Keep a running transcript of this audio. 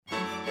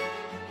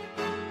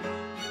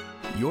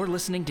You're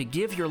listening to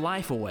Give Your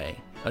Life Away,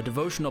 a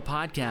devotional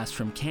podcast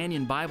from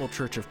Canyon Bible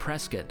Church of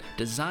Prescott,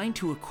 designed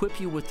to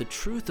equip you with the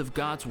truth of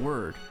God's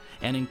Word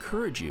and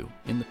encourage you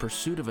in the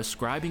pursuit of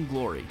ascribing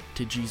glory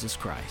to Jesus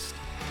Christ.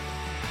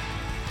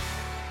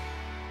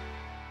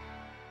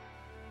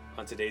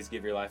 On today's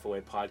Give Your Life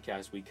Away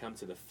podcast, we come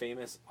to the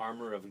famous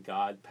Armor of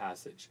God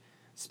passage.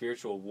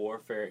 Spiritual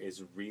warfare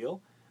is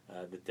real.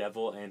 The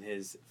devil and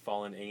his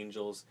fallen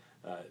angels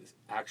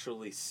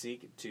actually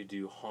seek to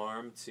do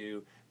harm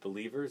to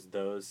believers,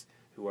 those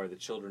who are the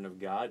children of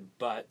God,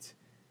 but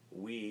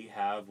we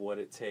have what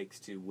it takes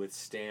to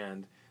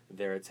withstand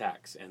their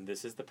attacks. And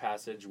this is the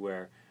passage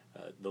where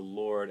the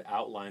Lord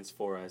outlines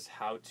for us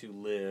how to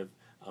live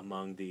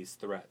among these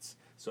threats.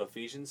 So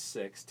Ephesians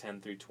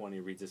 6:10 through 20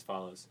 reads as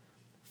follows.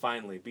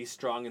 Finally, be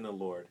strong in the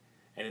Lord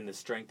and in the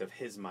strength of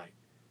His might.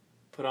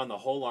 Put on the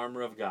whole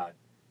armor of God,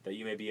 that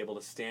you may be able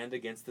to stand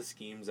against the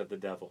schemes of the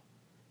devil.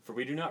 For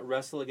we do not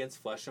wrestle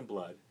against flesh and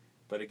blood,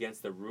 but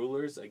against the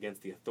rulers,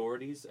 against the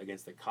authorities,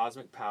 against the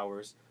cosmic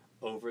powers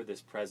over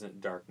this present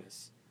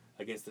darkness,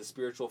 against the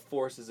spiritual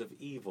forces of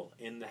evil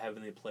in the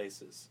heavenly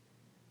places.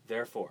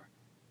 Therefore,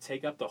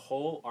 take up the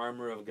whole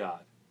armor of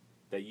God,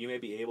 that you may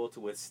be able to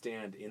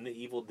withstand in the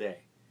evil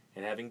day,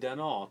 and having done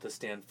all, to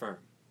stand firm.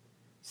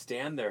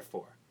 Stand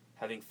therefore,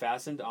 having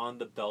fastened on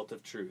the belt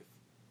of truth,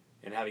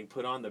 and having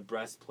put on the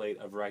breastplate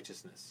of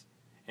righteousness,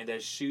 and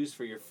as shoes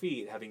for your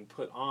feet, having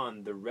put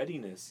on the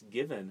readiness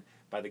given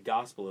by the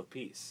gospel of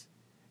peace.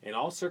 In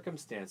all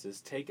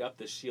circumstances, take up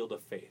the shield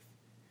of faith,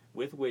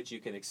 with which you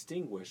can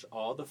extinguish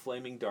all the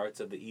flaming darts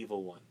of the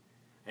evil one,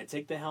 and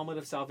take the helmet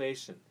of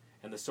salvation,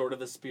 and the sword of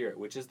the Spirit,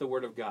 which is the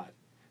word of God,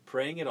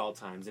 praying at all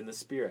times in the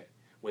Spirit,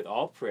 with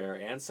all prayer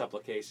and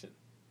supplication.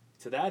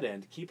 To that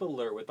end, keep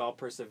alert with all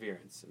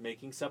perseverance,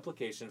 making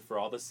supplication for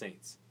all the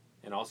saints,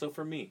 and also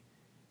for me,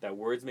 that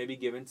words may be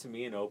given to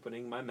me in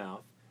opening my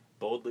mouth,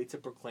 boldly to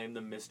proclaim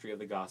the mystery of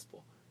the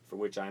gospel, for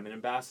which I am an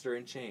ambassador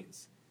in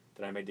chains,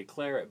 that I may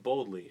declare it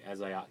boldly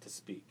as I ought to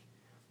speak.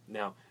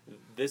 Now,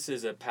 this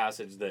is a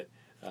passage that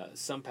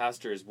some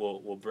pastors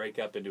will break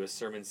up into a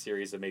sermon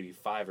series of maybe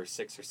 5 or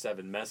 6 or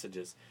 7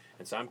 messages.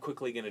 And so I'm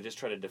quickly going to just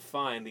try to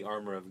define the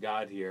armor of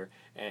God here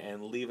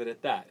and leave it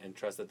at that, and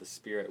trust that the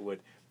Spirit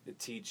would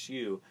teach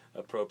you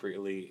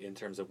appropriately in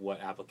terms of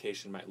what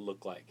application might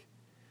look like.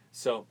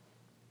 So,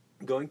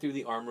 going through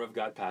the armor of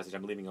God passage,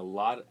 I'm leaving a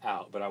lot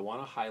out, but I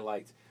want to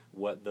highlight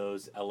what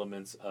those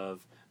elements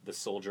of the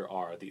soldier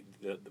are,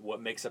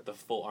 what makes up the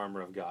full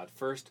armor of God.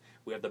 First,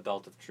 we have the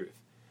belt of truth.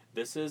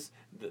 This is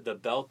the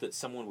belt that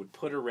someone would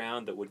put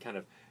around that would kind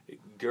of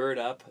gird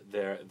up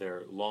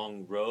their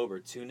long robe or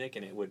tunic,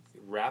 and it would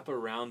wrap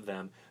around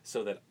them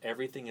so that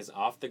everything is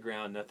off the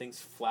ground,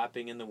 nothing's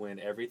flapping in the wind,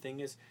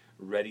 everything is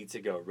ready to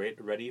go,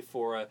 ready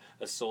for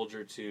a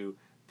soldier to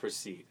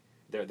proceed.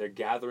 They're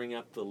gathering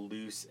up the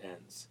loose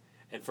ends.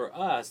 And for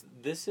us,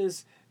 this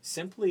is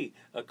simply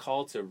a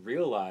call to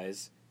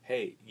realize,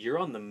 hey, you're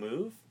on the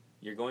move,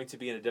 you're going to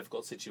be in a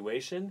difficult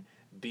situation,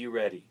 be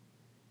ready.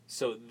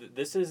 So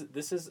this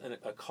is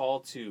a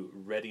call to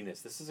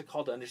readiness. This is a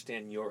call to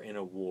understand you're in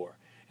a war.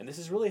 And this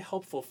is really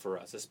helpful for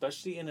us,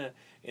 especially in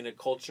a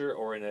culture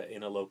or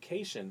in a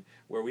location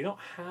where we don't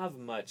have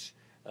much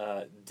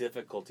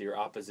difficulty or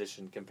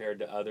opposition compared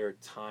to other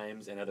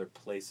times and other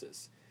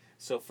places.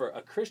 So for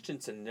a Christian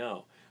to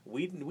know,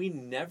 we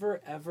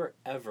never, ever,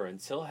 ever,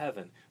 until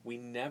heaven, we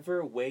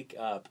never wake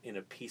up in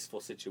a peaceful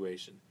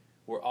situation.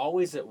 We're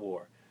always at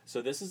war.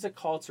 So this is a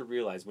call to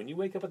realize when you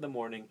wake up in the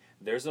morning,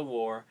 there's a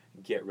war,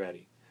 get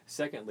ready.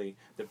 Secondly,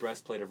 the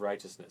breastplate of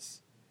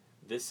righteousness.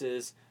 This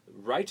is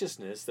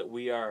righteousness that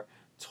we are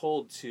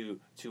told to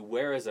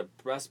wear as a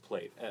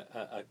breastplate,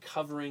 a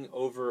covering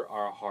over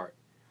our heart.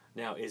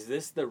 Now, is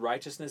this the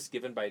righteousness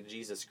given by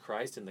Jesus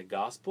Christ in the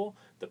gospel,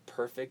 the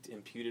perfect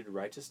imputed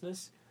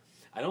righteousness?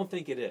 I don't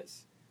think it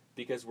is,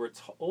 because we're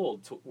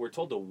told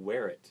to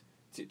wear it,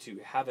 to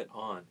have it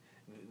on.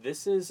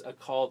 This is a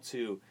call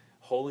to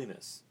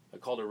holiness, a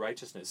call to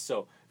righteousness.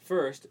 So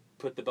first,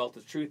 put the belt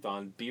of truth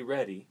on, be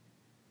ready.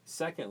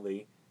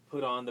 Secondly,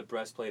 put on the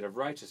breastplate of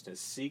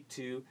righteousness. Seek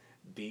to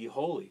be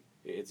holy.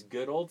 It's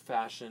good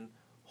old-fashioned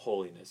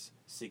holiness,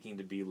 seeking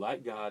to be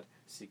like God,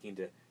 seeking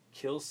to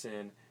kill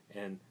sin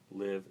and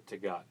live to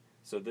God.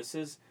 So this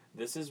is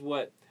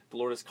what the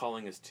Lord is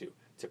calling us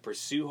to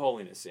pursue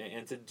holiness.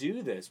 And to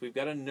do this, we've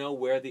got to know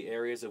where the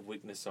areas of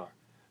weakness are.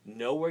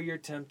 Know where you're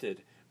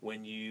tempted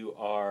when you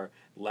are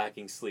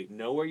lacking sleep.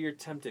 Know where you're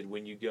tempted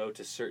when you go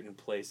to certain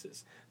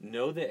places.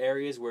 Know the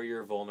areas where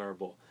you're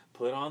vulnerable.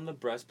 Put on the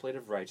breastplate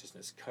of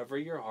righteousness. Cover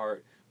your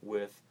heart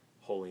with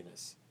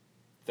holiness.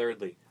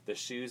 Thirdly, the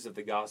shoes of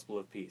the gospel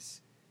of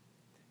peace.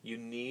 You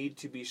need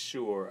to be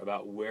sure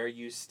about where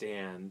you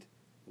stand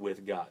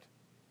with God.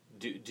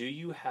 Do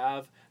you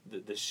have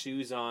the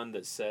shoes on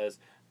that says,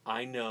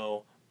 I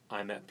know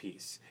I'm at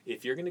peace?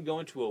 If you're going to go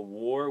into a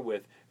war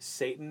with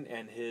Satan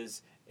and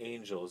his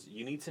angels,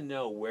 you need to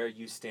know where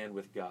you stand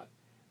with God.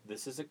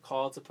 This is a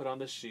call to put on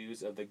the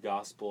shoes of the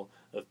gospel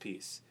of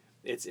peace.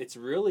 It's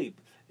really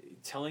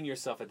telling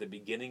yourself at the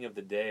beginning of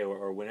the day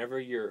or whenever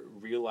you're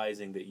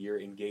realizing that you're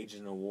engaged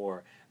in a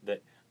war,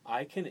 that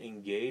I can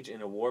engage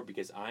in a war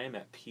because I am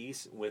at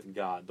peace with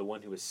God, the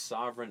one who is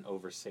sovereign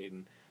over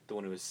Satan, the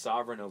one who is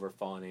sovereign over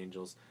fallen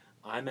angels.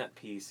 I'm at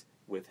peace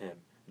with him.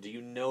 Do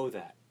you know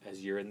that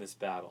as you're in this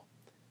battle?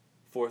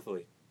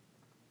 Fourthly,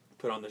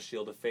 put on the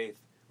shield of faith,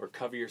 or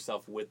cover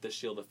yourself with the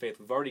shield of faith.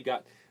 We've already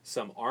got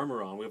some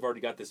armor on. We've already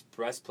got this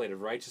breastplate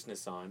of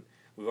righteousness on.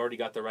 We've already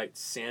got the right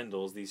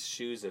sandals, these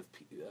shoes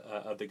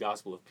of the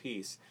gospel of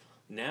peace.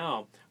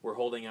 Now we're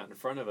holding out in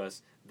front of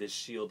us this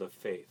shield of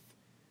faith.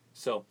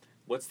 So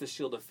what's the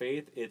shield of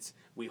faith?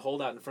 We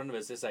hold out in front of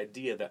us this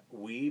idea that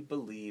we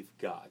believe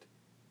God.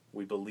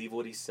 We believe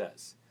what he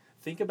says.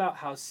 Think about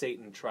how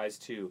Satan tries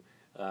to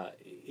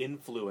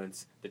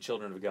influence the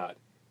children of God.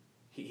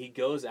 He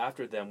goes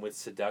after them with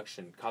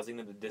seduction, causing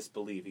them to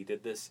disbelieve. He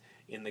did this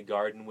in the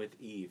garden with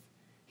Eve.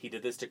 He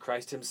did this to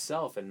Christ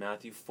himself in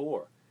Matthew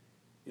 4.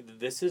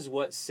 This is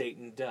what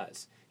Satan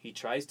does. He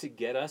tries to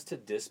get us to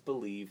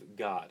disbelieve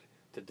God,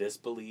 to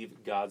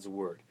disbelieve God's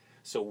word.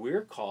 So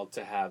we're called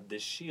to have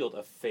this shield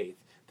of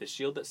faith, the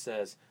shield that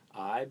says,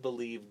 I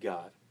believe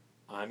God.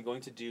 I'm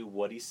going to do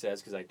what he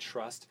says because I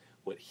trust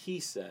what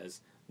he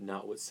says,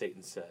 not what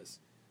Satan says.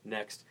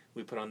 Next,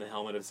 we put on the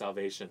helmet of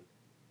salvation.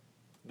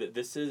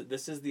 This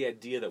is the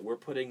idea that we're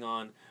putting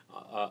on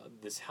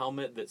this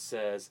helmet that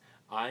says,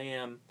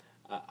 I'm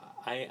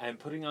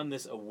putting on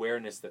this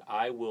awareness that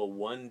I will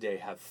one day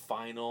have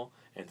final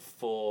and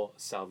full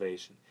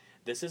salvation.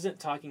 This isn't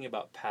talking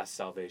about past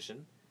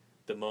salvation,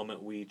 the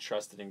moment we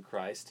trusted in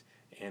Christ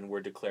and were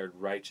declared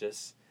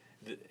righteous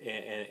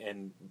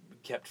and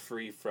kept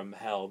free from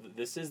hell.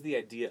 This is the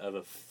idea of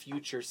a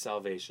future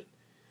salvation.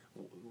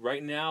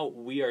 Right now,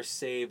 we are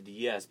saved,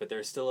 yes, but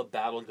there's still a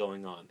battle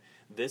going on.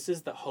 This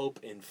is the hope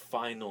in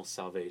final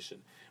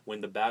salvation, when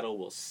the battle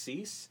will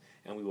cease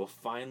and we will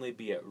finally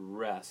be at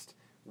rest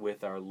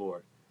with our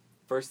Lord.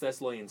 1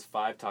 Thessalonians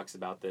 5 talks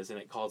about this, and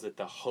it calls it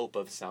the hope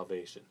of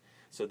salvation.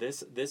 So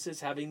this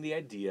is having the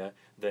idea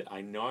that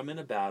I know I'm in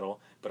a battle,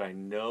 but I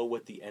know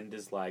what the end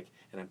is like,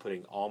 and I'm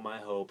putting all my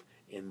hope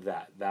in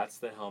that. That's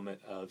the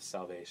helmet of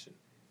salvation.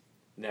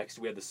 Next,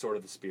 we have the sword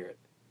of the Spirit.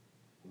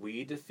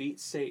 We defeat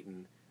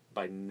Satan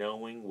by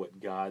knowing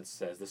what God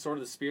says. The sword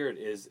of the Spirit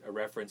is a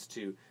reference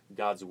to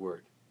God's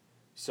word.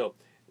 So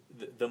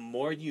the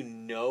more you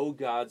know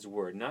God's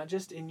word, not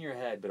just in your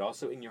head, but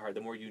also in your heart, the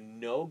more you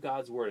know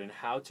God's word and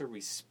how to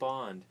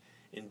respond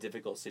in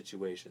difficult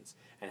situations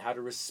and how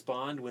to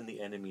respond when the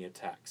enemy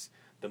attacks,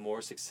 the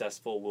more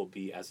successful we'll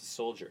be as a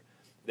soldier.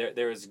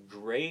 There is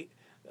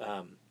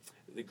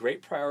the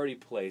great priority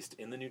placed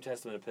in the New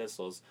Testament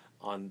epistles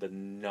on the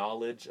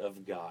knowledge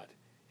of God.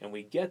 And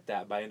we get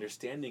that by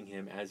understanding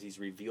him as he's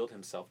revealed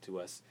himself to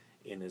us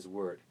in his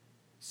word.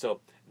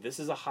 So this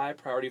is a high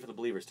priority for the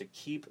believers, to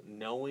keep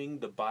knowing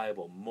the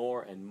Bible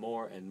more and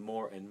more and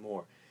more and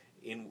more.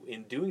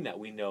 In doing that,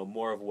 we know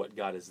more of what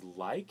God is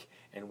like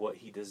and what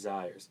he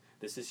desires.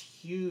 This is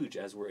huge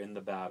as we're in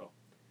the battle.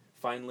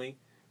 Finally,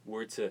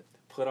 we're to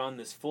put on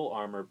this full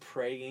armor,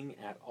 praying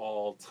at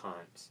all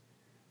times.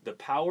 The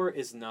power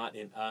is not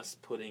in us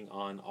putting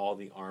on all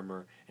the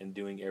armor and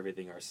doing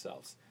everything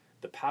ourselves.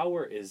 The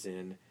power is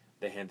in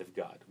the hand of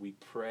God. We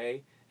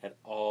pray at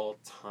all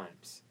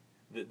times.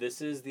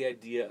 This is the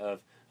idea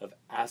of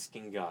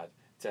asking God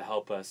to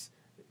help us,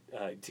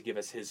 to give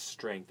us his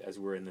strength as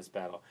we're in this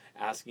battle.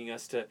 Asking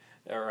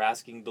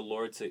the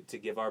Lord to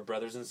give our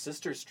brothers and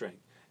sisters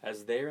strength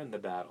as they're in the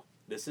battle.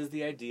 This is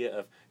the idea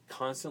of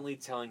constantly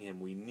telling him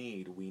we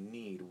need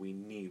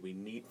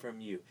from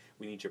you.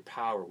 We need your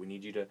power. We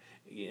need you to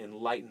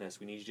enlighten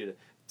us. We need you to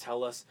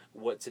tell us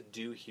what to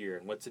do here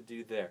and what to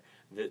do there.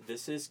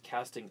 This is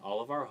casting all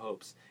of our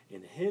hopes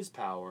in his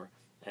power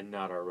and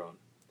not our own.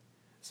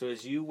 So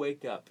as you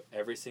wake up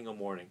every single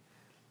morning,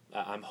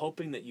 I'm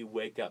hoping that you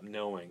wake up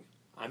knowing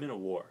I'm in a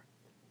war,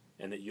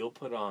 and that you'll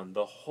put on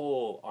the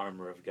whole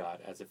armor of God,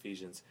 as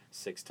Ephesians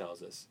 6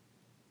 tells us.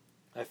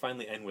 I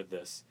finally end with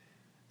this.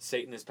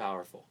 Satan is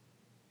powerful.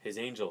 His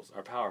angels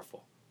are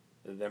powerful.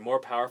 They're more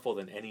powerful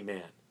than any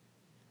man.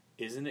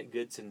 Isn't it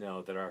good to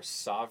know that our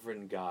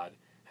sovereign God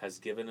has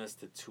given us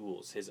the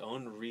tools, his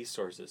own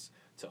resources,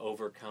 to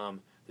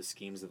overcome the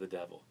schemes of the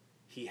devil?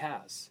 He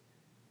has.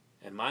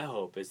 And my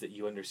hope is that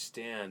you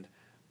understand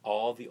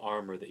all the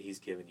armor that he's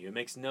given you. It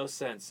makes no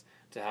sense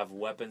to have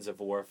weapons of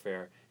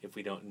warfare if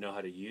we don't know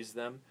how to use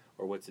them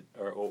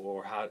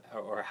or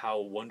how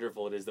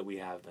wonderful it is that we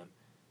have them.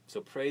 So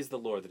praise the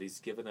Lord that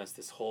he's given us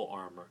this whole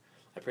armor.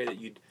 I pray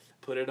that you'd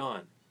put it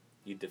on.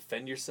 You'd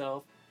defend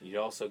yourself. You'd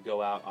also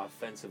go out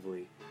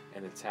offensively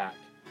and attack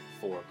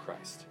for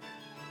Christ.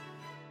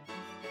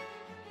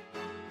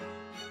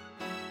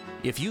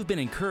 If you've been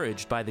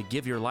encouraged by the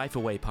Give Your Life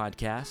Away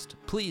podcast,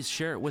 please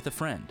share it with a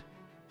friend.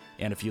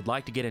 And if you'd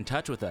like to get in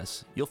touch with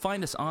us, you'll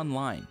find us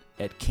online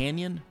at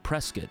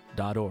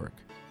canyonprescott.org.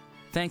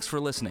 Thanks for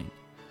listening.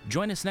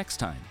 Join us next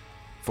time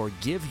for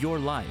Give Your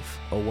Life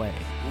Away.